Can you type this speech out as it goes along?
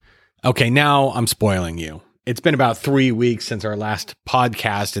Okay, now I'm spoiling you. It's been about 3 weeks since our last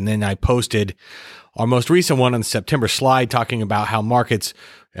podcast, and then I posted our most recent one on the September slide talking about how markets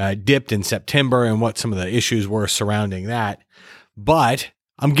dipped in September and what some of the issues were surrounding that. But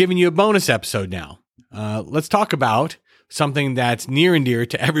I'm giving you a bonus episode now. Let's talk about something that's near and dear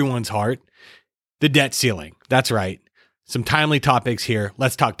to everyone's heart, the debt ceiling. That's right. Some timely topics here.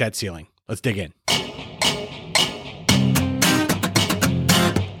 Let's talk debt ceiling. Let's dig in.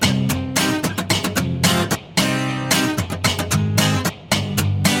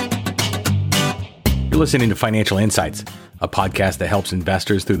 You're listening to Financial Insights, a podcast that helps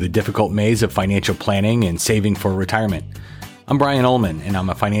investors through the difficult maze of financial planning and saving for retirement. I'm Brian Ullman, and I'm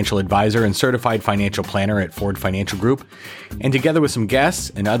a financial advisor and certified financial planner at Ford Financial Group. And together with some guests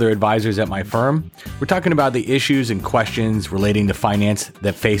and other advisors at my firm, we're talking about the issues and questions relating to finance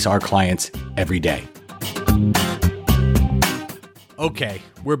that face our clients every day. Okay,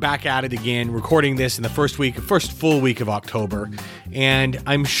 we're back at it again, recording this in the first full week of October, and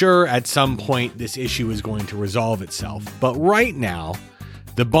I'm sure at some point this issue is going to resolve itself. But right now,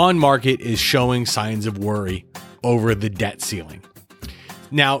 the bond market is showing signs of worry over the debt ceiling.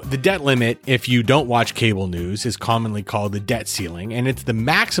 Now, the debt limit, if you don't watch cable news, is commonly called the debt ceiling, and it's the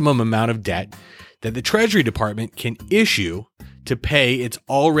maximum amount of debt that the Treasury Department can issue to pay its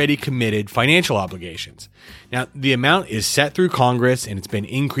already committed financial obligations. Now, the amount is set through Congress, and it's been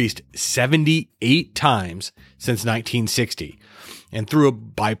increased 78 times since 1960. And through a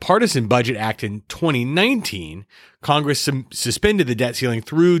bipartisan budget act in 2019, Congress suspended the debt ceiling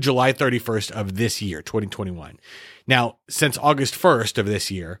through July 31st of this year, 2021. Now, since August 1st of this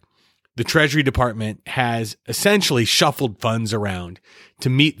year, the Treasury Department has essentially shuffled funds around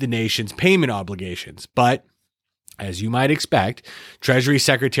to meet the nation's payment obligations. But as you might expect, Treasury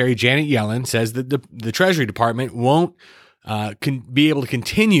Secretary Janet Yellen says that the Treasury Department won't be able to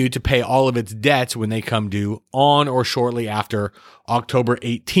continue to pay all of its debts when they come due on or shortly after October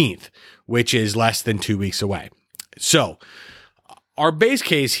 18th, which is less than 2 weeks away. So our base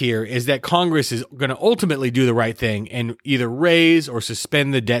case here is that Congress is going to ultimately do the right thing and either raise or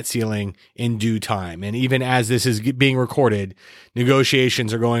suspend the debt ceiling in due time. And even as this is being recorded,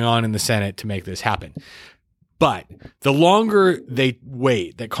 negotiations are going on in the Senate to make this happen. But the longer they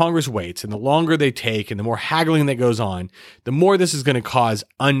wait, that Congress waits, and the longer they take and the more haggling that goes on, the more this is going to cause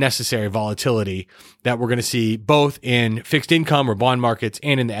unnecessary volatility that we're going to see both in fixed income or bond markets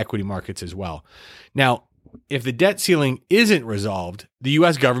and in the equity markets as well. Now, if the debt ceiling isn't resolved, the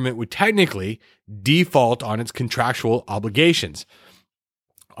U.S. government would technically default on its contractual obligations.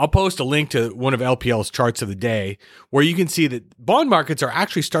 I'll post a link to one of LPL's charts of the day where you can see that bond markets are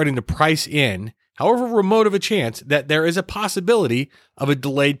actually starting to price in, however remote of a chance, that there is a possibility of a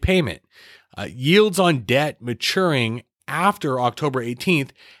delayed payment. Yields on debt maturing after October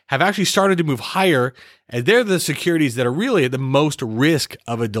 18th have actually started to move higher, as they're the securities that are really at the most risk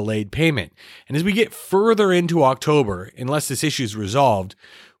of a delayed payment. And as we get further into October, unless this issue is resolved,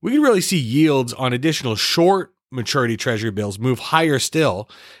 we can really see yields on additional short maturity treasury bills move higher still,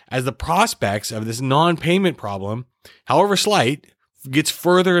 as the prospects of this non-payment problem, however slight, gets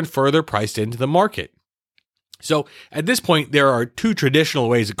further and further priced into the market. So at this point, there are two traditional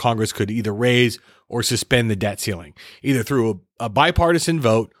ways that Congress could either raise or suspend the debt ceiling, either through a bipartisan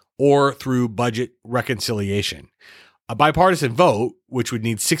vote or through budget reconciliation. A bipartisan vote, which would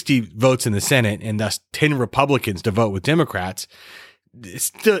need 60 votes in the Senate and thus 10 Republicans to vote with Democrats,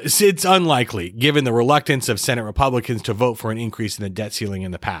 it's unlikely given the reluctance of Senate Republicans to vote for an increase in the debt ceiling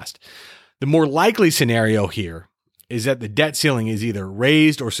in the past. The more likely scenario here is that the debt ceiling is either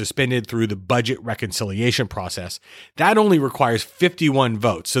raised or suspended through the budget reconciliation process. That only requires 51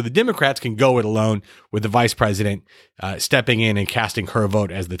 votes. So the Democrats can go it alone with the vice president stepping in and casting her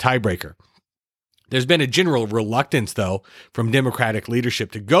vote as the tiebreaker. There's been a general reluctance, though, from Democratic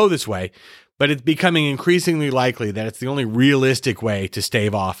leadership to go this way, but it's becoming increasingly likely that it's the only realistic way to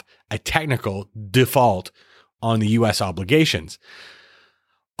stave off a technical default on the U.S. obligations.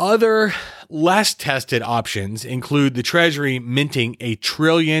 Other less tested options include the Treasury minting a $1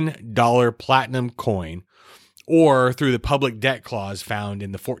 trillion platinum coin, or through the public debt clause found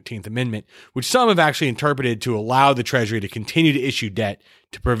in the 14th Amendment, which some have actually interpreted to allow the Treasury to continue to issue debt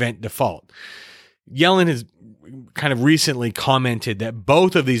to prevent default. Yellen has kind of recently commented that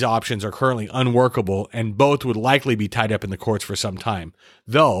both of these options are currently unworkable and both would likely be tied up in the courts for some time.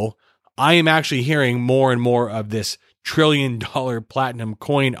 Though I am actually hearing more and more of this $1 trillion platinum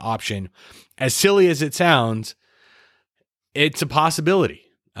coin option. As silly as it sounds, it's a possibility.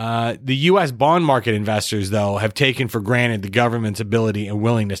 The U.S. bond market investors, though, have taken for granted the government's ability and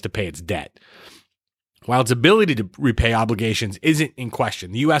willingness to pay its debt. While its ability to repay obligations isn't in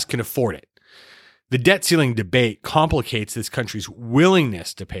question, the U.S. can afford it. The debt ceiling debate complicates this country's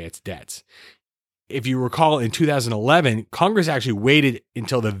willingness to pay its debts. If you recall, in 2011, Congress actually waited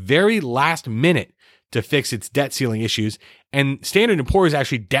until the very last minute to fix its debt ceiling issues, and Standard & Poor's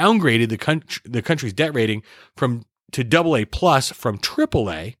actually downgraded the country's debt rating to AA+ from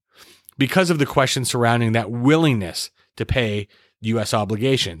AAA because of the questions surrounding that willingness to pay U.S.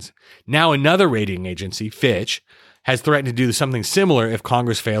 obligations. Now another rating agency, Fitch, has threatened to do something similar if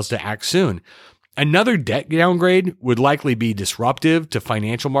Congress fails to act soon. Another debt downgrade would likely be disruptive to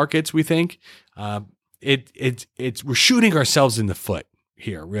financial markets, we think. We're shooting ourselves in the foot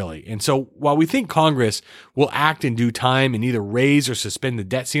here, really. And so while we think Congress will act in due time and either raise or suspend the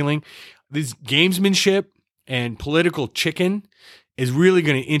debt ceiling, this gamesmanship and political chicken is really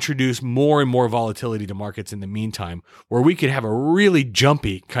going to introduce more and more volatility to markets in the meantime, where we could have a really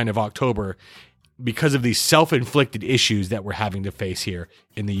jumpy kind of October because of these self-inflicted issues that we're having to face here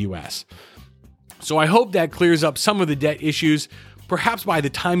in the U.S. So I hope that clears up some of the debt issues. Perhaps by the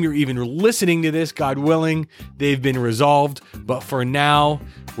time you're even listening to this, God willing, they've been resolved. But for now,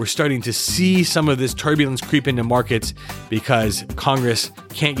 we're starting to see some of this turbulence creep into markets because Congress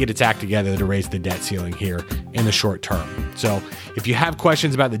can't get its act together to raise the debt ceiling here in the short term. So if you have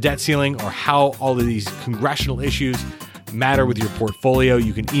questions about the debt ceiling or how all of these congressional issues matter with your portfolio,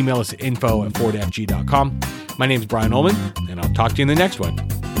 you can email us at info@fordfg.com. My name is Brian Ullman, and I'll talk to you in the next one.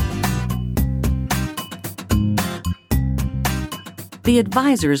 The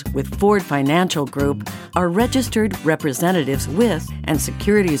advisors with Ford Financial Group are registered representatives with, and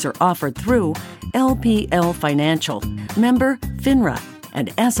securities are offered through, LPL Financial, member FINRA, and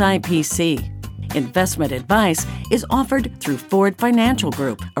SIPC. Investment advice is offered through Ford Financial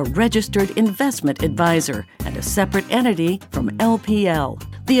Group, a registered investment advisor and a separate entity from LPL.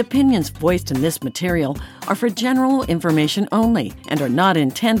 The opinions voiced in this material are for general information only and are not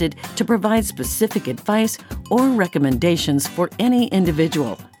intended to provide specific advice or recommendations for any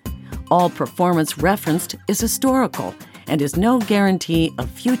individual. All performance referenced is historical and is no guarantee of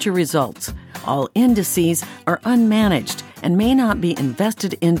future results. All indices are unmanaged and may not be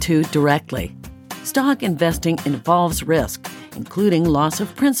invested into directly. Stock investing involves risk, including loss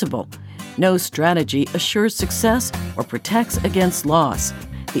of principal. No strategy assures success or protects against loss.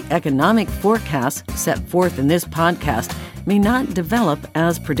 The economic forecasts set forth in this podcast may not develop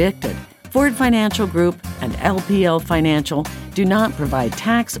as predicted. Ford Financial Group and LPL Financial do not provide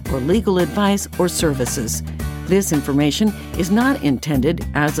tax or legal advice or services. This information is not intended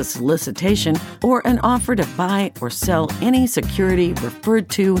as a solicitation or an offer to buy or sell any security referred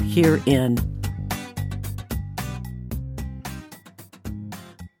to herein.